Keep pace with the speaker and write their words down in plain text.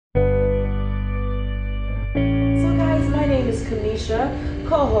is Kamisha,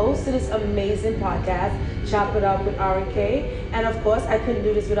 co-host to this amazing podcast, Chop It Up with R&K. And of course, I couldn't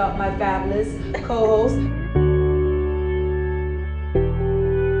do this without my fabulous co-host.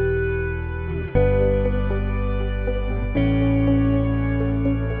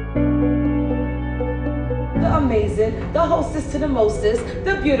 The amazing, the hostess to the mostest,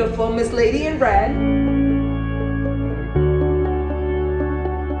 the beautiful Miss Lady in Red.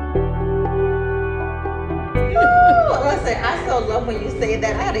 Listen, I so love when you say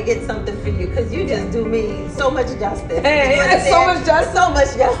that. I had to get something for you because you just do me so much justice. Hey, it's so much justice. So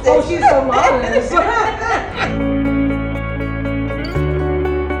much justice. Oh, she's so marvelous.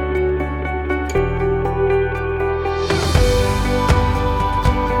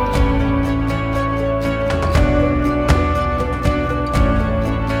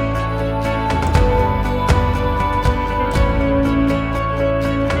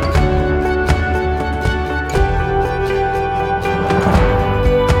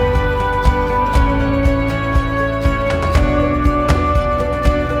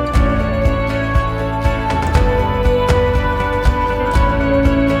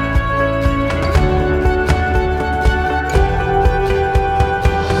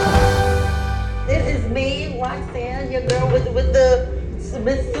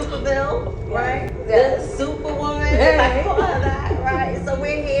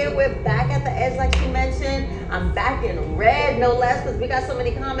 I'm back in red, no less, because we got so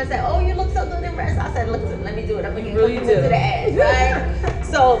many comments that, oh, you look so good in red. So I said, look, let me do it. I'm going to get comfortable to the edge, right?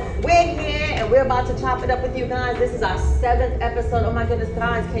 So we're here, and we're about to chop it up with you guys. This is our 7th episode. Oh, my goodness,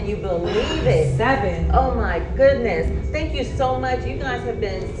 guys, can you believe it? 7. Oh, my goodness. Thank you so much. You guys have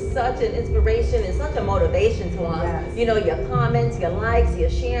been such an inspiration and such a motivation to us. Yes. You know, your comments, your likes, your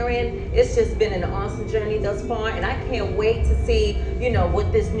sharing. It's just been an awesome journey thus far, and I can't wait to see, you know,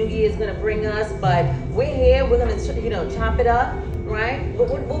 what this new year is going to bring us. But we're here. We're going to, you know, chop it up, right?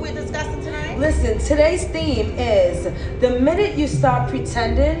 What we're discussing tonight? Listen, today's theme is the minute you start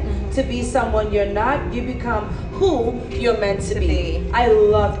pretending to be someone you're not, you become who you're meant to be. I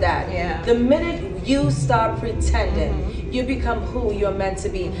love that. Yeah. The minute you start pretending, you become who you're meant to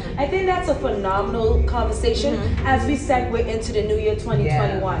be. I think that's a phenomenal conversation as we segue into the new year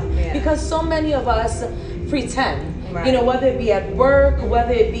 2021. Yeah. Because so many of us pretend. Right. You know, whether it be at work,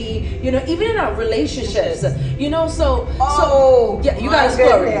 whether it be, you know, even in our relationships, you know, so yeah, you got a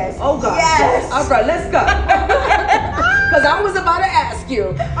story. Goodness. Oh God. Yes. All right, let's go. Because I was about to ask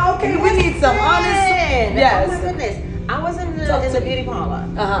you. Okay, we need some honest. Yes. Oh my goodness. I was in the beauty parlor,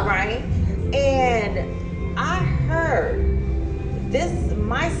 right? And I heard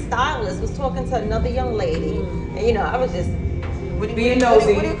my stylist was talking to another young lady, and you know, I was just being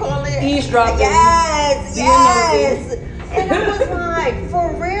nosy. What do you call it? Eavesdropping. Yes. And I was like,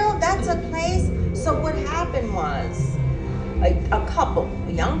 for real? That took place? So what happened was, a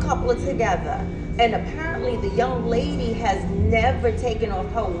young couple are together, and apparently the young lady has never taken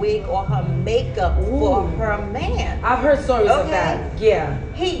off her wig or her makeup for her man. I've heard stories of that. Yeah.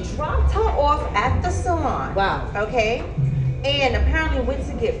 He dropped her off at the salon. Wow. Okay? And apparently went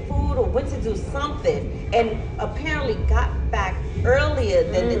to get food or went to do something, and apparently got back earlier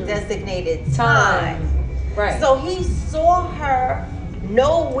than the designated time. Right. So he saw her,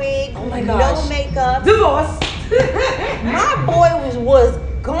 no wig, no makeup. Divorce. My boy was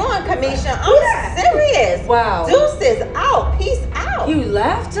gone, Kamisha. I'm serious. Wow. Deuces out. Peace out. You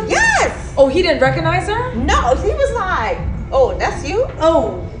left him? Yes. Oh, he didn't recognize her? No, he was like, oh, that's you?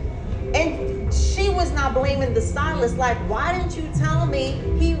 Oh. And she was not blaming the stylist, like, why didn't you tell me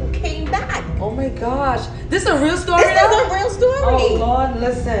he came back? Oh my gosh. This is a real story? This is a real story. Oh Lord,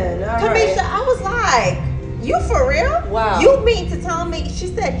 listen. All Kamisha, right. I was like, you for real? Wow. You mean to tell me? She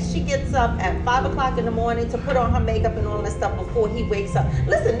said she gets up at 5 o'clock in the morning to put on her makeup and all that stuff before he wakes up.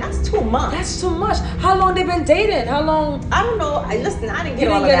 Listen, that's too much. That's too much. How long they been dating? How long? I don't know. Listen, I didn't get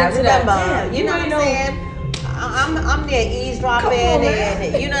You all didn't of get that. into that. Remember, Damn, you know what I'm saying? I'm there eavesdropping,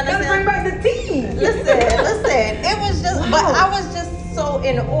 and you know what I'm saying? Bring back the tea. Listen. It was just, but I was just so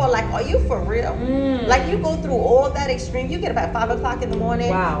in awe. Like, are you for real? Like, you go through all that extreme. You get up at 5 o'clock in the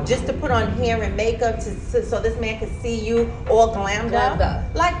morning just to put on hair and makeup so this man can see you all glammed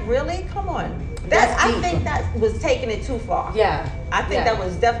up. Like, really? Come on. I think that was taking it too far. Yeah. I think that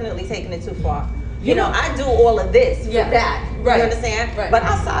was definitely taking it too far. You know, I do all of this for that. Right. You understand? Right. But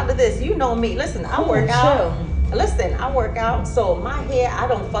outside of this, you know me. Listen, I work out. Listen, I work out, so my hair, I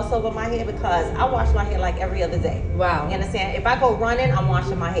don't fuss over my hair because I wash my hair like every other day. Wow. You understand? If I go running, I'm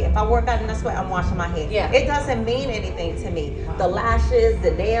washing my hair. If I work out in the sweat, I'm washing my hair. Yeah. It doesn't mean anything to me. Wow. The lashes,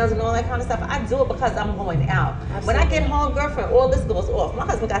 the nails, and all that kind of stuff, I do it because I'm going out. Absolutely. When I get home, girlfriend, all this goes off. My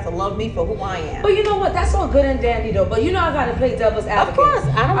husband got to love me for who I am. But you know what? That's all good and dandy, though. But you know I got to play devil's advocate. Of course.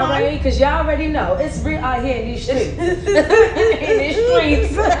 I don't mind. Because y'all already know. It's real out here in these streets. In these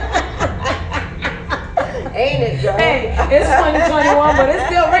streets. Ain't it, girl? Hey, it's 2021, but it's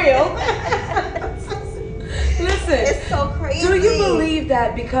still real. Listen, it's so crazy. Do you believe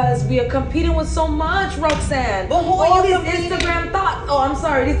that because we are competing with so much, Roxanne? But who all are you these Instagram thoughts? Oh, I'm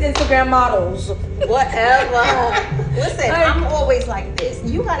sorry, these Instagram models. Whatever. Listen, I'm always like this.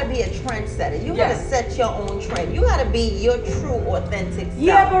 You got to be a trendsetter. You got to set your own trend. You got to be your true, authentic self.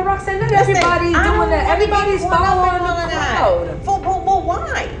 Yeah, but Roxanne, not everybody's doing that. Everybody's following the crowd. But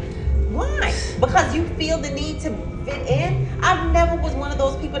why? Why? Because you feel the need to fit in? I never was one of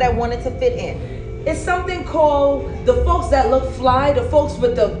those people that wanted to fit in. It's something called the folks that look fly, the folks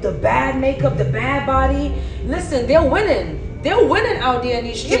with the bad makeup, the bad body. Listen, they're winning. They're winning out there in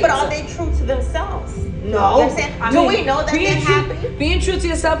these streets. Yeah, but are they true to themselves? No. You know what I'm saying? Do we know that they're happy? Being true to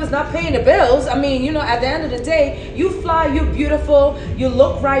yourself is not paying the bills. I mean, you know, at the end of the day, you fly, you're beautiful, you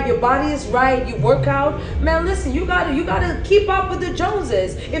look right, your body is right, you work out. Man, listen, you gotta keep up with the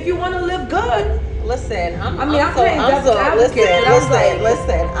Joneses if you want to live good. Listen, I'm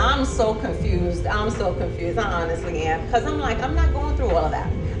so confused. I honestly am. Because I'm not going through all of that.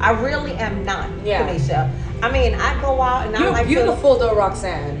 I really am not, Kamisha. I mean, I go out and You're beautiful though,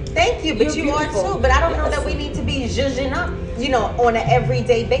 Roxanne. Thank you, but you are too. But I don't know that we need to be zhuzhing up, you know, on an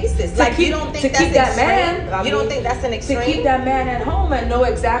everyday basis. Like, you don't think that's extreme? You don't think that's an extreme? To keep that man at home and know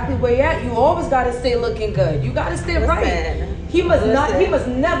exactly where you're at, you always got to stay looking good. You got to stay right. He must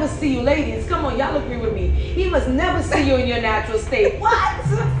never see you, ladies. Come on, y'all agree with me. He must never see you in your natural state. What?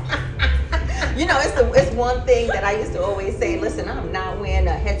 You know, it's one thing that I used to always say, listen, I'm not wearing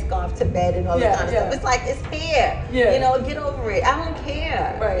a headscarf to bed and all that kind of stuff. It's like, it's hair. Yeah. You know, get over it. I don't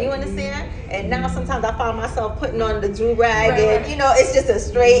care. Right. You understand? And now sometimes I find myself putting on the do-rag and, you know, it's just a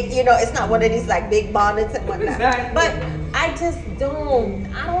straight, you know, it's not one of these like big bonnets and whatnot. Exactly. But I just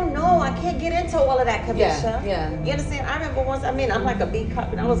I don't know. I can't get into all of that, Kamisha. Yeah. You understand? I remember once, I'm like a B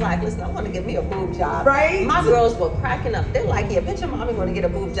cup and I was like, listen, I want to get me a boob job. Right. My girls were cracking up. They're like, yeah, bitch, your mommy want to get a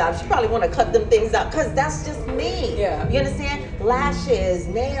boob job. She probably want to cut them things out because that's just me. Yeah. You understand? Lashes,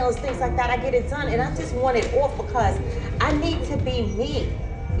 nails, things like that. I get it done and I just want it off because I need to be me.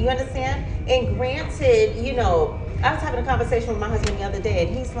 You understand? And granted, you know, I was having a conversation with my husband the other day,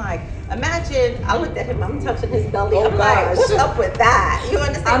 and he's like, imagine, I looked at him, I'm touching his belly. I'm like, what's up with that? You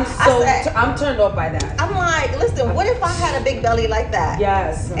understand? I'm turned off by that. I'm like, listen, what if I had a big belly like that?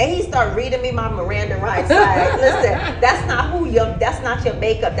 Yes. And he started reading me my Miranda rights. Like, listen, that's not your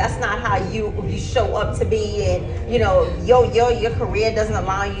makeup. That's not how you show up to be. And, you know, your career doesn't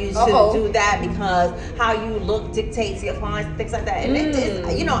allow you to do that because how you look dictates your clients, things like that. And it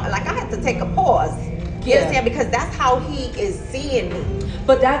is, you know, like I had to take a pause. You understand? Because that's how he is seeing me.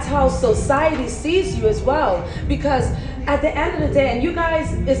 But that's how society sees you as well. Because at the end of the day, and you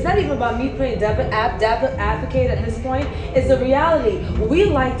guys, it's not even about me playing devil advocate at this point. It's the reality. We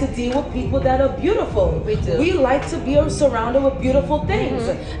like to deal with people that are beautiful. We do. We like to be surrounded with beautiful things.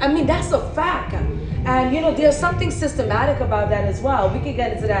 I mean, that's a fact. And you know, there's something systematic about that as well. We can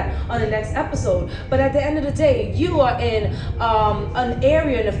get into that on the next episode. But at the end of the day, you are in an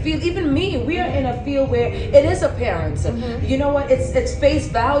area, in a field, even me, we are in a field where it is appearance. You know what? It's face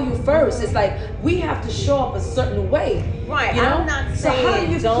value first. It's like we have to show up a certain way. Right. You know? I'm not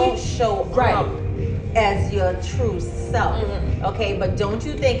saying don't show up as your true self. Okay, but don't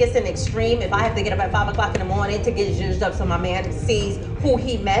you think it's an extreme if I have to get up at 5 o'clock in the morning to get zhuzhed up so my man sees who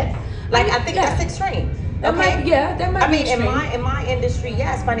he met? Like, I think that's extreme. That might be extreme. in my industry,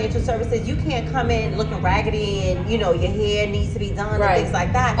 yes, financial services, you can't come in looking raggedy and, you know, your hair needs to be done and things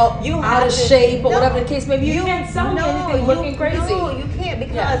like that. Oh, you out of shape or whatever the case may be. You can't sell me anything looking crazy. No, you can't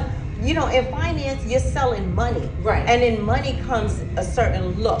because you know, in finance, you're selling money. Right. And in money comes a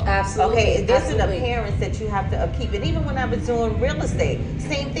certain look. Absolutely. Okay, there's an appearance that you have to upkeep. And even when I was doing real estate,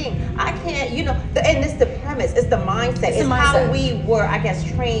 same thing. I can't, you know, and it's the premise, it's the mindset. It's how we were, I guess,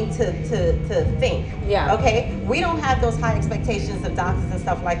 trained to think. Yeah. Okay? We don't have those high expectations of doctors and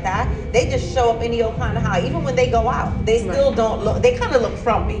stuff like that. They just show up any old kind of how. Even when they go out, they still don't look, they kind of look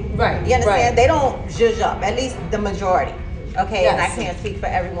frumpy. Right. You understand? They don't zhuzh up, at least the majority. Okay, and I can't speak for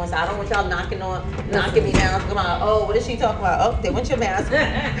everyone, so I don't want y'all knocking me down. Come on, oh, what is she talking about? Oh, they want your mask.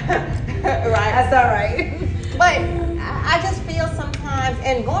 Right? That's all right. But I just feel sometimes,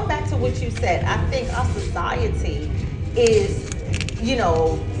 and going back to what you said, I think our society is, you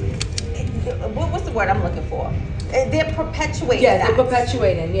know, what's the word I'm looking for? They're perpetuating. Yeah, they're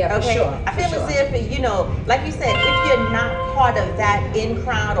perpetuating. Yeah, okay? For sure. I feel as if, you know, like you said, if you're not part of that in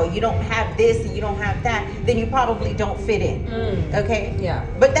crowd, or you don't have this and you don't have that, then you probably don't fit in. Okay. Yeah.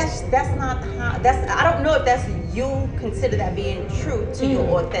 But that's not how. I don't know if that's you consider that being true to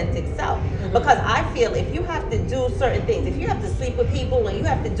your authentic self. Because I feel if you have to do certain things, if you have to sleep with people and you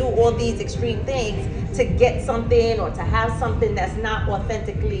have to do all these extreme things to get something or to have something that's not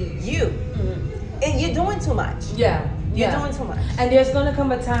authentically you, and you're doing too much. Yeah. You're doing too much. And there's going to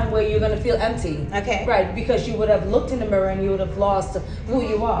come a time where you're going to feel empty. Okay. Right, because you would have looked in the mirror and you would have lost who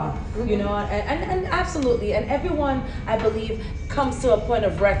you are. You know, and absolutely. And everyone, I believe, comes to a point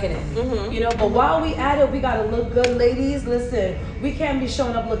of reckoning. You know, but while we at it, we got to look good, ladies. Listen, we can't be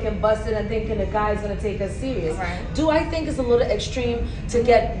showing up looking busted and thinking the guy's going to take us serious. Right. Do I think it's a little extreme to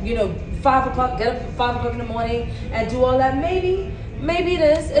get, you know, 5 o'clock, get up at 5 o'clock in the morning and do all that? Maybe it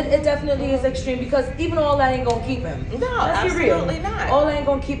is. It definitely is extreme, because even all that ain't gonna keep him. No, let's be real. absolutely not. All that ain't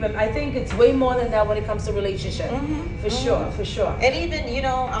gonna keep him. I think it's way more than that when it comes to relationship. For sure. And even, you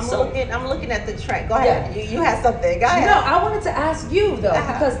know, I'm looking at the trend. Go ahead. You had something. Go ahead. No, I wanted to ask you though,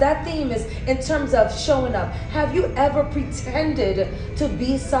 because that theme is in terms of showing up. Have you ever pretended to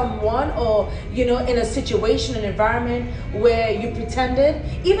be someone, or, you know, in a situation, an environment where you pretended,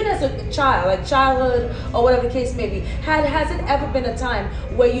 even as a child, like childhood or whatever the case may be? Has it ever been a time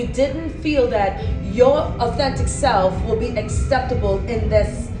where you didn't feel that your authentic self will be acceptable in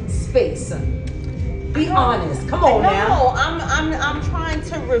this space? Be honest. Come on now. No, I'm trying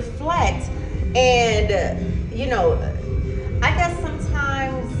to reflect, and you know, I guess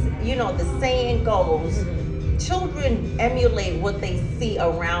sometimes, you know, the saying goes, children emulate what they see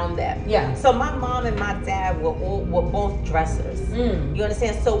around them. Yeah. So my mom and my dad were both dressers. You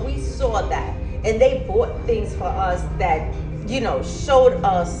understand? So we saw that, and they bought things for us that, you know, showed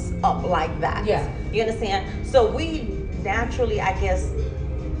us up like that. Yeah. You understand? So we naturally, I guess,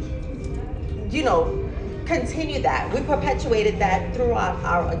 you know, continue that. We perpetuated that throughout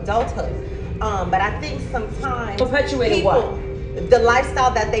our adulthood. But I think sometimes Perpetuated people, what? The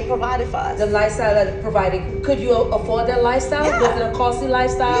lifestyle that they provided for us. The lifestyle that it provided. Could you afford that lifestyle? Yeah. Was it a costly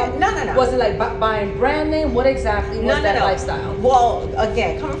lifestyle? Yeah. No. Was it like buying brand name? What exactly was that lifestyle? Well,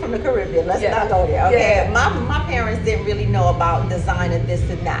 again, coming from the Caribbean, let's not go there. Okay. My parents didn't really know about design and this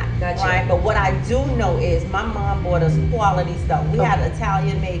and that. Gotcha. Right. But what I do know is my mom bought us quality stuff. We had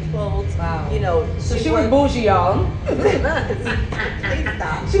Italian made clothes. Wow. You know, So she was bougie, y'all. Please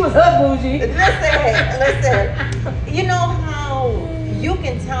stop. She was her bougie. Listen. You know how you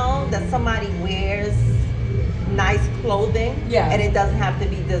can tell that somebody wears nice clothing, and it doesn't have to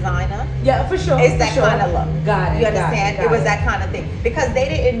be designer. Yeah, for sure. It's that kind of look. Got it. You understand? Got it was that kind of thing, because they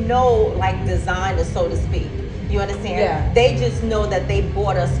didn't know like designer, so to speak. You understand? Yeah. They just know that they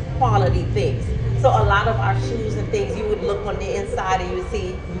bought us quality things. So a lot of our shoes and things, you would look on the inside and you would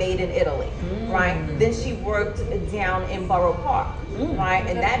see made in Italy, right? Then she worked down in Borough Park, right?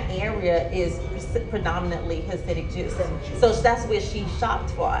 And that area is predominantly Hasidic Jews. So that's where she shopped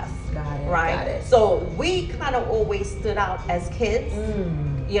for us, right? Got it. So we kind of always stood out as kids.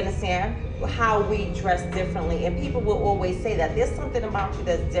 You understand? How we dress differently, and people will always say that there's something about you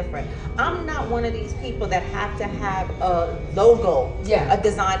that's different. I'm not one of these people that have to have a logo, a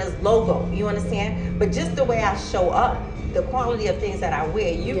designer's logo. You understand? But just the way I show up, the quality of things that I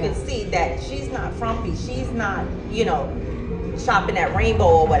wear, you can see that she's not frumpy. She's not, you know, shopping at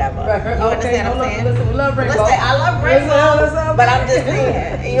Rainbow or whatever. You understand what I'm saying? Listen, we love Rainbow. Listen, I love Rainbow, but I'm just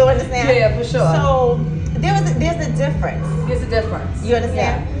saying. You understand? Yeah, for sure. So there's a difference. There's a difference. You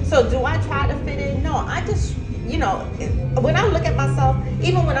understand? So do I try to fit in? No, I just, you know, when I look at myself,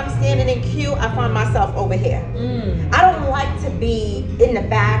 even when I'm standing in queue, I find myself over here. I don't like to be in the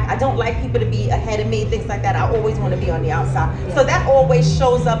back. I don't like people to be ahead of me, things like that. I always want to be on the outside. So that always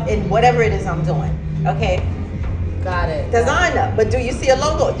shows up in whatever it is I'm doing. Okay? Got it. Designer, but do you see a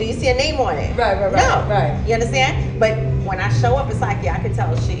logo? Do you see a name on it? Right. No. You understand? But when I show up, it's like, yeah, I can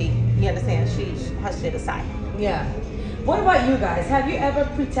tell you understand, her shit aside. Yeah. What about you guys? Have you ever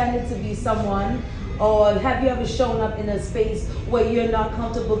pretended to be someone, or have you ever shown up in a space where you're not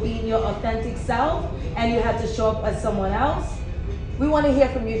comfortable being your authentic self and you have to show up as someone else? We want to hear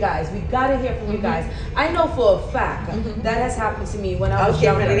from you guys. We got to hear from you guys. I know for a fact that has happened to me when I was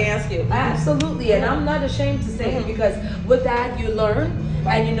younger. I was getting ready to ask you. Absolutely, and I'm not ashamed to say it, because with that you learn.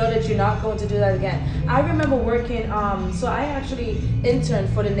 And you know that you're not going to do that again. I remember working, so I actually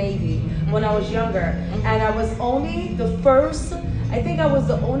interned for the Navy when I was younger. And I was only the first, I think I was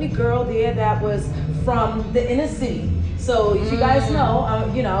the only girl there that was from the inner city. So if you guys know,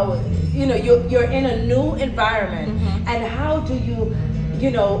 you're in a new environment, and how do you,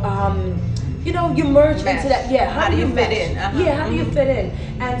 you merge mesh. into that. Yeah, how do you fit mesh? in? Yeah, how do you fit in?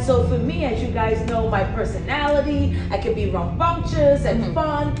 And so for me, as you guys know, my personality, I can be rambunctious and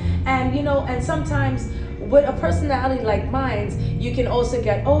fun, and and sometimes with a personality like mine, you can also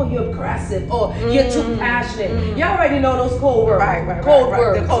get, oh, you're aggressive, or you're too passionate. You already know those code words,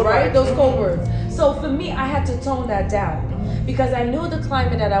 right. Those code words. So for me, I had to tone that down. Because I knew the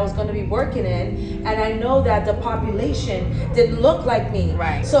climate that I was going to be working in, and I know that the population didn't look like me.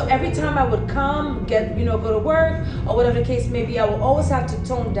 Right. So every time I would come, go to work, or whatever the case may be, I would always have to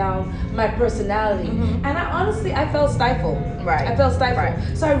tone down my personality. And I felt stifled. Right. I felt stifled.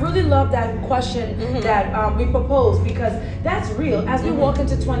 Right. So I really love that question that we proposed, because that's real. As we walk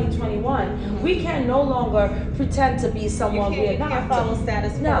into 2021, we can no longer pretend to be someone we're not. You can't follow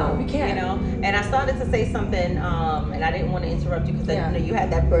status quo. No, we can't. And I started to say something, and I didn't want to interrupt you, because you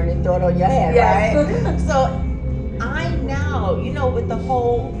had that burning thought on your head, right? So I now, with the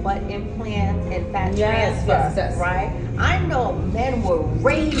whole butt implant and fat transfer, right? I know men were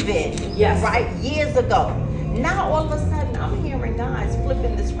raving, right, years ago. Now all of a sudden, I'm hearing guys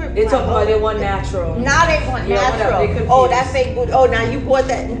flipping the script. They talk about they want natural. Now they want natural. That fake booty. Oh, now you bought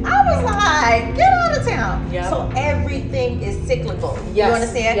that. I was like, get out of town. So everything is cyclical. You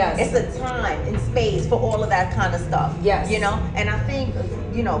understand? It's a time and space for all of that kind of stuff. And I think,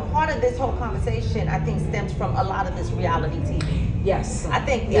 part of this whole conversation, I think, stems from a lot of this reality TV. I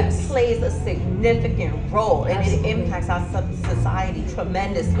think it plays a significant role, and it impacts our society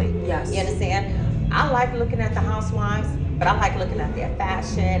tremendously. You understand? I like looking at the housewives, but I like looking at their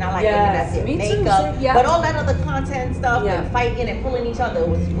fashion. I like looking at their makeup. But all that other content stuff and fighting and pulling each other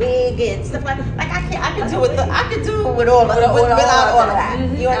with wig and stuff like I could do it. I could do it without all of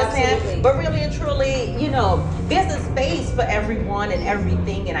that. You understand? Absolutely. But really and truly, there's a space for everyone and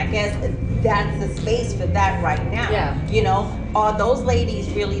everything, and I guess that's the space for that right now. Are those ladies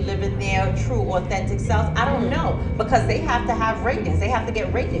really living their true, authentic selves? I don't know, because they have to have ratings. They have to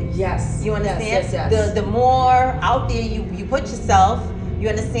get ratings. You understand? Yes. The more out there you put yourself, you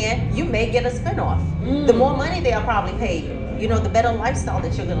understand, you may get a spinoff. The more money they'll probably pay you. The better lifestyle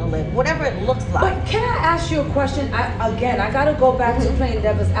that you're going to live, whatever it looks like. But can I ask you a question? I got to go back to playing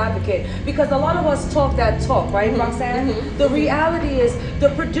devil's advocate, because a lot of us talk that talk, right, Roxanne? The reality is the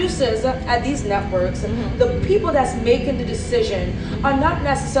producers at these networks, the people that's making the decision, are not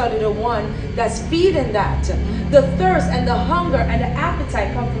necessarily the one that's feeding that. The thirst and the hunger and the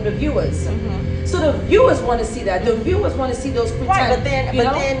appetite come from the viewers. So the viewers want to see that. The viewers want to see those pretend.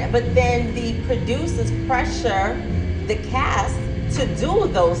 Right, but then the producers pressure the cast to do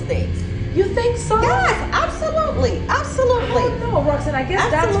those things. You think so? Yes, absolutely. I don't know, Roxanne. I guess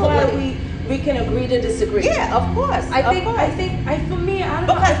that's why we can agree to disagree. Yeah, of course. For me, I don't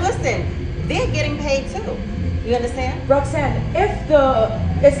know. Because listen, they're getting paid too. You understand? Roxanne,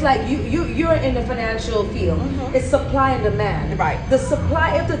 it's like you're in the financial field. It's supply and demand. Right. The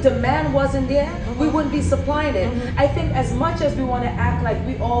supply, if the demand wasn't there, we wouldn't be supplying it. I think as much as we want to act like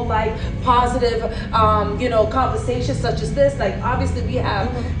we all like positive, conversations such as this, like obviously we have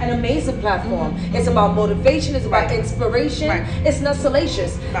an amazing platform. It's about motivation. It's about inspiration. It's not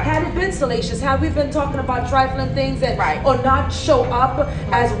salacious. Had it been salacious, had we been talking about trifling things or not show up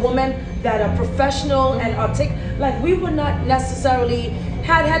as women that are professional and articulate, like we would not necessarily,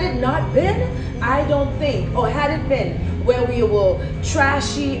 had it not been, I don't think, or had it been where we were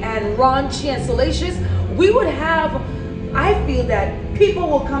trashy and raunchy and salacious, we would have, I feel that people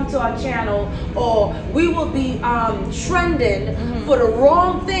will come to our channel, or we will be trending for the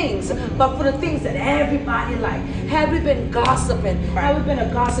wrong things, but for the things that everybody like. Had we been gossiping, had we been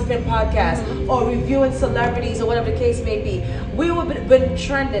a gossiping podcast, or reviewing celebrities or whatever the case may be, we would have been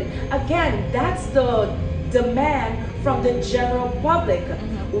trending. Again, that's the demand from the general public.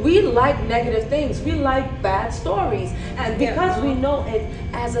 We like negative things. We like bad stories. And because we know it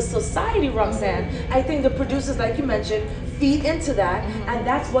as a society, Roxanne, I think the producers, like you mentioned, feed into that, and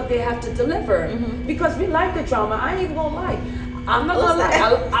that's what they have to deliver. Because we like the drama. I ain't even gonna lie. I'm not gonna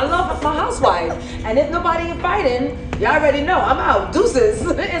lie. I love my housewife. And if nobody ain't fighting, you already know, I'm out. Deuces.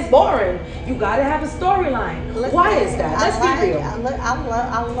 It's boring. You gotta have a storyline. Why is that? Let's be real.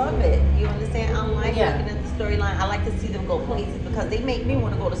 I love it. You understand? I like looking at the storyline. I like to see them go places, because they make me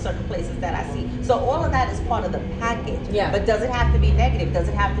want to go to certain places that I see. So all of that is part of the package. But does it have to be negative? Does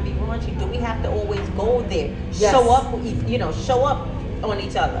it have to be raunchy? Do we have to always go there? Show up, show up on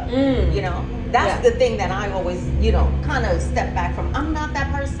each other. That's the thing that I always, kind of step back from. I'm not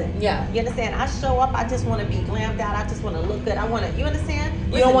that person. You understand? I show up, I just want to be glammed out. I just want to look good. You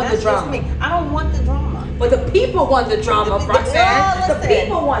understand? You don't want the drama. I don't want the drama. But the people want the drama, Roxanne. The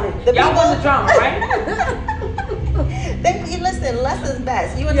people want it. Y'all want the drama, right? Listen, less is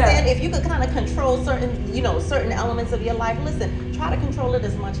best. You understand? If you could kind of control certain elements of your life, listen, try to control it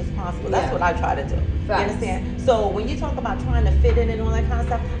as much as possible. That's what I try to do. Facts. You understand? So when you talk about trying to fit in and all that kind of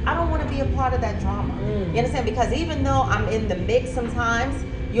stuff, I don't want to be a part of that drama. You understand? Because even though I'm in the mix sometimes,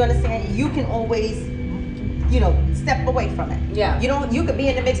 you understand, you can always, step away from it. Yeah. You could be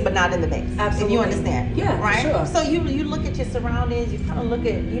in the mix, but not in the mix. Absolutely. If you understand. Yeah. Right? Sure. So you look at your surroundings, you kind of look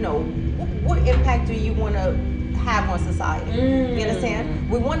at, what impact do you want to have on society? You understand?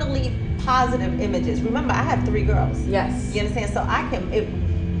 We want to leave positive images. Remember, I have 3 girls. Yes. You understand? So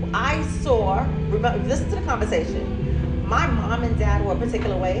listen to the conversation. My mom and dad were a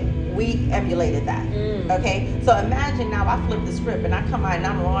particular way. We emulated that. Okay? So imagine now I flip the script and I come out and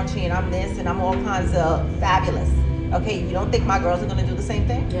I'm raunchy and I'm this and I'm all kinds of fabulous. Okay? You don't think my girls are going to do the same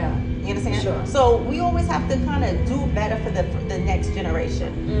thing? Yeah. You understand? Sure. So we always have to kind of do better for the next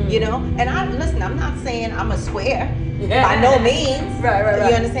generation. And I'm not saying I'm a square by no means. Right.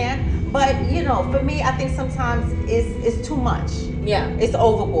 You understand? But for me, I think sometimes it's too much. Yeah. It's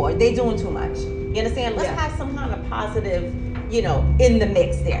overboard. They're doing too much. You understand? Let's have some kind of positive, in the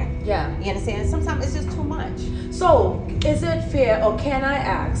mix there. Yeah. You understand? Sometimes it's just too much. So, is it fair, or can I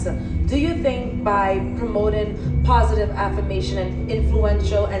ask, do you think by promoting positive affirmation and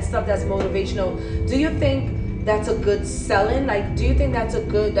influential and stuff that's motivational, do you think that's a good selling? Like, do you think that's a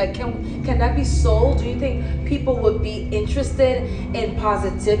good, like, can that be sold? Do you think people would be interested in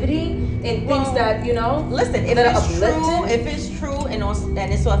positivity, in things that, listen, if it's true and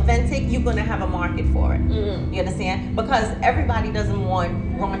it's authentic, you're going to have a market for it. You understand? Because everybody doesn't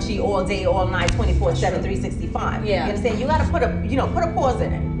want raunchy all day, all night, 24/7, 365. Yeah. You understand? You got to put a pause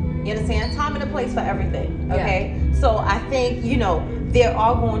in it. You understand? Time and a place for everything. Okay? Yeah. So I think, there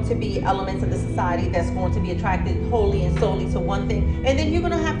are going to be elements of the society that's going to be attracted wholly and solely to one thing. And then you're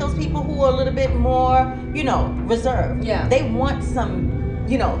going to have those people who are a little bit more, reserved. Yeah. They want some,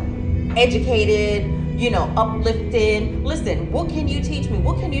 educated, uplifting. Listen, what can you teach me?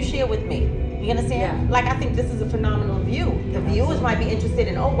 What can you share with me? You understand? Yeah. Like, I think this is a phenomenal view. The viewers might be interested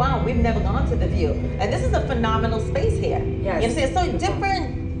in, oh, wow, we've never gone to the view. And this is a phenomenal space here. Yes. You understand? So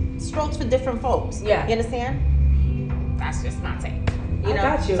different strokes for different folks. Yeah. You understand? That's just my take. I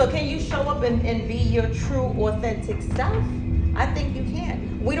got you. So can you show up and be your true, authentic self? I think you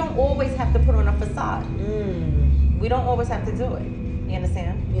can. We don't always have to put on a facade. We don't always have to do it. You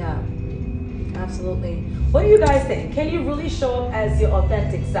understand? Yeah. Absolutely. What do you guys think? Can you really show up as your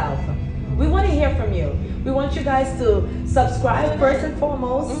authentic self? We want to hear from you. We want you guys to subscribe first and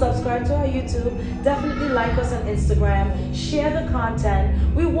foremost. Subscribe to our YouTube. Definitely like us on Instagram. Share the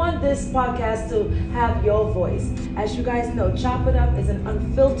content. We want this podcast to have your voice. As you guys know, Chop It Up is an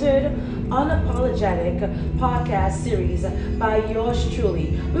unfiltered, unapologetic podcast series by yours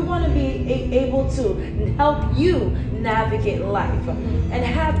truly. We want to be able to help you navigate life and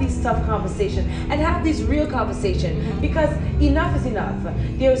have these tough conversations and have these real conversations, because enough is enough.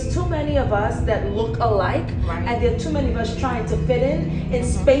 There's too many of us that look alike, and there are too many of us trying to fit in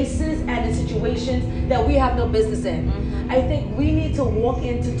spaces and in situations that we have no business in. I think we need to walk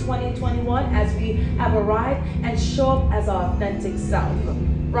into 2021 as we have arrived and show up as our authentic self.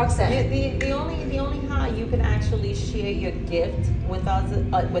 Roxanne. The only how you can actually share your gift with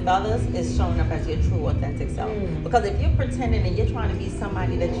others is showing up as your true authentic self. Because if you're pretending and you're trying to be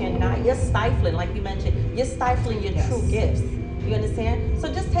somebody that you're not, you're stifling, like you mentioned, you're stifling your true gifts. You understand?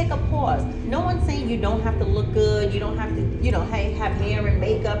 So just take a pause. No one's saying you don't have to look good, you don't have to, have hair and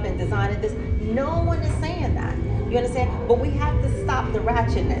makeup and design and this. No one is saying that. You understand? But we have to stop the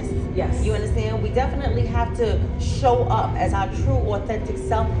ratchetness. Yes. You understand? We definitely have to show up as our true, authentic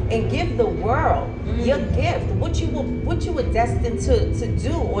self and give the world your gift, what you were destined to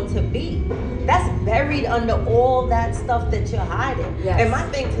do or to be. That's buried under all that stuff that you're hiding. Yes. And my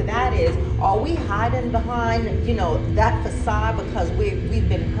thing to that is, are we hiding behind, that facade because we've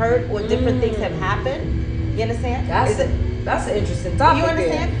been hurt or different things have happened? You understand? That's an interesting topic. You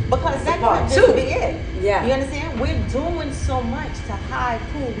understand? There. Because that could just be it. Yeah. You understand? We're doing so much to hide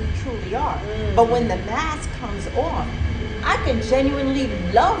who we truly are. But when the mask comes off, I can genuinely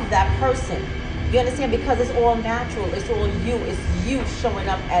love that person. You understand? Because it's all natural. It's all you. It's you showing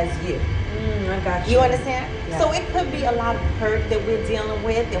up as you. I got you. You understand? Yeah. So it could be a lot of hurt that we're dealing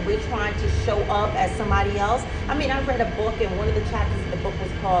with and we're trying to show up as somebody else. I mean, I read a book and one of the chapters of the book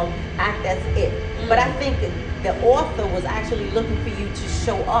was called Act As It. But I think that the author was actually looking for you to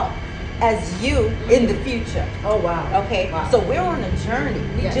show up as you in the future. Oh wow. Okay. Wow. So we're on a journey.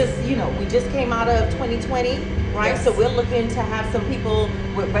 We just came out of 2020, right? Yes. So we're looking to have some people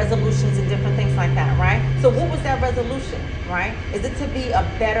with resolutions and different things like that, right? So what was that resolution, right? Is it to be a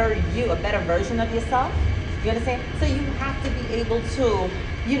better you, a better version of yourself? You understand? So you have to be able to,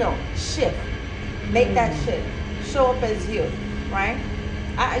 shift, make that shift, show up as you, right?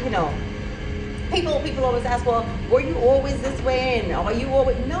 People always ask, well, were you always this way? And are you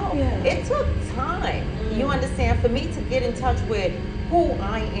always? No, It took time. You understand? For me to get in touch with who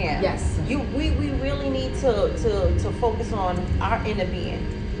I am. Yes. We really need to focus on our inner being.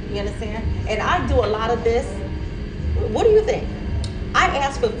 You understand? And I do a lot of this. What do you think? I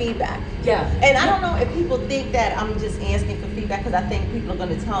ask for feedback. Yeah. And I don't know if people think that I'm just asking for feedback because I think people are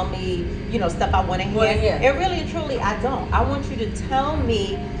going to tell me, stuff I want to hear. And really and truly, I don't. I want you to tell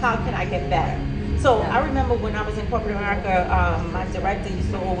me how can I get better. So I remember when I was in corporate America, my director used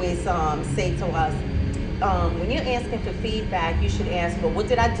to always say to us, when you're asking for feedback, you should ask, well, what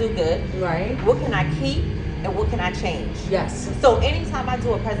did I do good? Right. What can I keep? And what can I change? Yes. So anytime I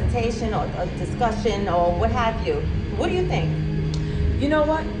do a presentation or a discussion or what have you, what do you think? You know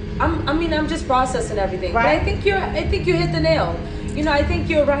what? I'm just processing everything. Right. But I think you hit the nail. I think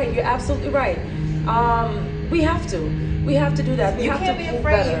you're right. You're absolutely right. We have to do that. You can't be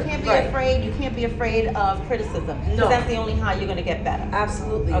afraid. You can't be afraid. You can't be afraid of criticism. No. That's the only how you're going to get better.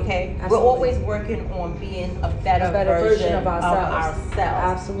 Absolutely. Okay. Absolutely. We're always working on being a better version of ourselves.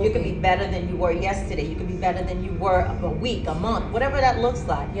 Absolutely. You can be better than you were yesterday. You can be better than you were a week, a month, whatever that looks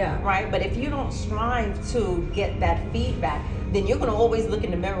like. Yeah. Right. But if you don't strive to get that feedback, then you're gonna always look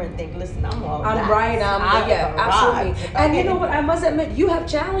in the mirror and think, listen, I'm right. Absolutely. Okay. And you know what? I must admit, you have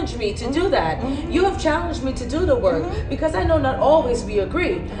challenged me to do that. Mm-hmm. You have challenged me to do the work because I know not always we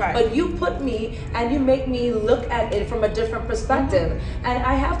agree, but you put me and you make me look at it from a different perspective, and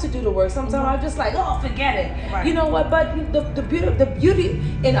I have to do the work. Sometimes I'm just like, oh, forget it. Right. You know what? But the beauty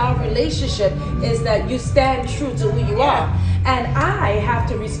in our relationship is that you stand true to who you are, and I have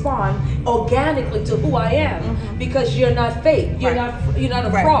to respond organically to who I am because you're not fake. You're not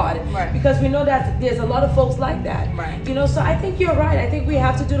a fraud. Right. Because we know that there's a lot of folks like that. Right. So I think you're right. I think we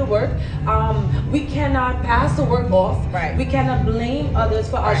have to do the work. We cannot pass the work off. Right. We cannot blame others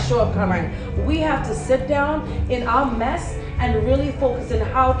for our shortcomings. Right. We have to sit down in our mess and really focus on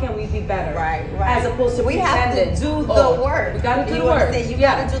how can we be better. Right. As opposed to pretending. We have to do the work. We got to do the work. You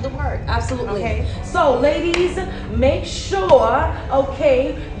got to do the work. Absolutely. Okay. So ladies, make sure,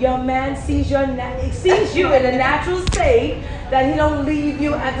 your man sees you in a natural state, that he don't leave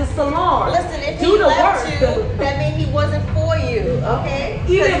you at the salon. Listen, if he left you, that means he wasn't for you, okay?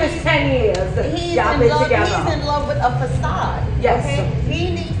 Even if it's 10 years, he's in love with a facade. Yes. Okay?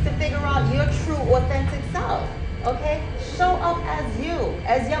 He needs to figure out your true, authentic self. Okay? Show up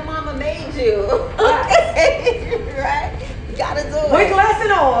as your mama made you. Okay? Right? You gotta do it. Wig glass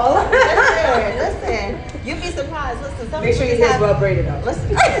and all. Listen. You'd be surprised. Listen, some make sure you get well braided up. Listen.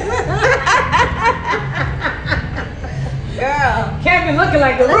 Girl. Can't be looking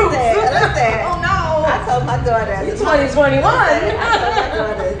like the Roots. Listen. Oh no. I told my daughter. It's 2021. I told my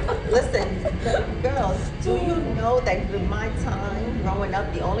daughter, listen, girls, do you know that in my time growing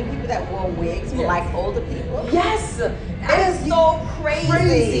up, the only people that wore wigs were like older people? Yes. It is so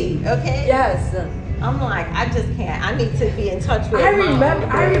crazy. Okay? Yes. I'm like, I just can't. I need to be in touch with I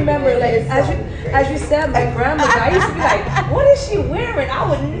remember like as you said, my grandmother, I used to be like, what is she wearing? I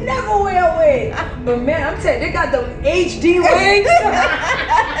would never wear a wig. But man, I'm telling you, they got them HD wigs.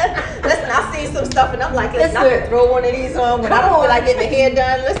 Listen, I've seen some stuff and I'm like, listen, I can throw one of these on when I don't feel like getting my hair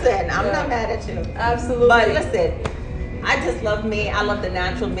done. Listen, I'm not mad at you. Absolutely. But listen, I just love me. I love the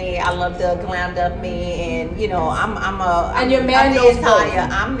natural me. I love the glammed up me, and I'm your man knows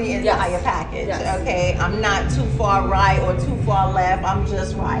I'm the entire package. Yes. Okay, I'm not too far right or too far left. I'm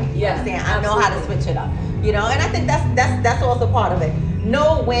just right. Yeah, I know how to switch it up. And I think that's also part of it.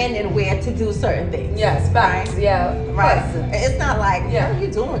 Know when and where to do certain things. Yes, facts. Right? Yeah, right. It's not like you're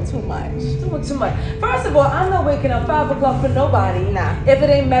doing too much. Doing too much. First of all, I'm not waking up 5 o'clock for nobody. Nah. If it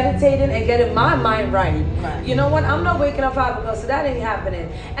ain't meditating and getting my mind right. You know what? I'm not waking up 5 o'clock, so that ain't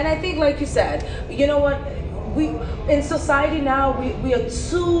happening. And I think, like you said, you know what? We in society now we are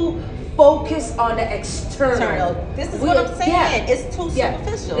too focused on the external. This is what I'm saying. Yeah. It's too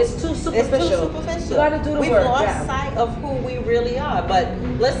superficial. It's too superficial. You gotta do the work. We've lost sight of who we really are. But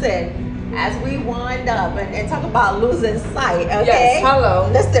listen, as we wind up and talk about losing sight, okay? Yes, hello.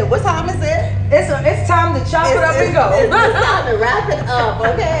 Listen, what time is it? It's time to chop it up and go. It's time to wrap it up,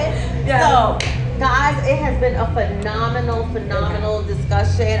 okay? Yeah. So Guys, it has been a phenomenal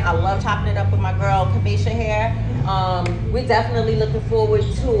discussion. I love chopping it up with my girl, Kamisha here. We're definitely looking forward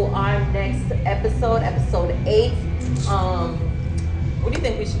to our next episode 8. What do you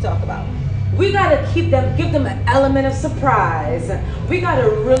think we should talk about? We gotta give them an element of surprise. We got a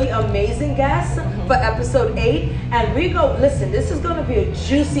really amazing guest for episode 8, and listen, this is gonna be a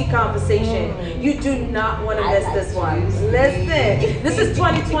juicy conversation. You do not want to miss this one. Listen, this is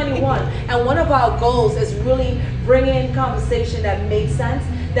 2021, and one of our goals is really bringing in conversation that makes sense,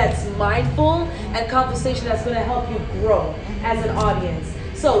 that's mindful, and conversation that's gonna help you grow as an audience.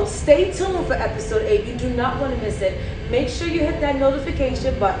 So stay tuned for episode 8. You do not want to miss it. Make sure you hit that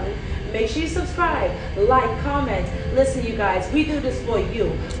notification button. Make sure you subscribe, like, comment. Listen, you guys, we do this for you.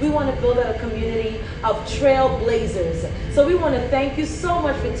 We want to build out a community of trailblazers. So we want to thank you so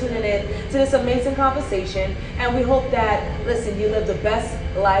much for tuning in to this amazing conversation. And we hope that, listen, you live the best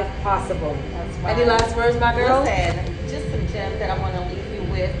life possible. That's right. Any last words, my girl? Listen, just some gems that I want to leave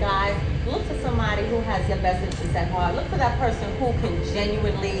you with, guys. Look for somebody who has your best interests at heart. Look for that person who can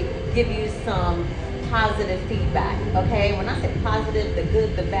genuinely give you some positive feedback, okay? When I say positive, the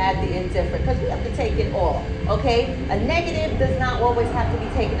good, the bad, the indifferent, because we have to take it all, okay? A negative does not always have to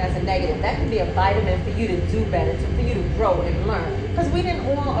be taken as a negative. That can be a vitamin for you to do better, for you to grow and learn, because we didn't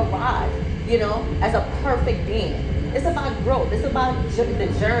all arrive, as a perfect being. It's about growth. It's about the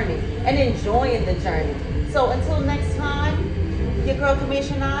journey and enjoying the journey. So until next time, your girl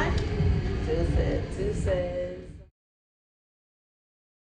Kamisha and I, Deuces.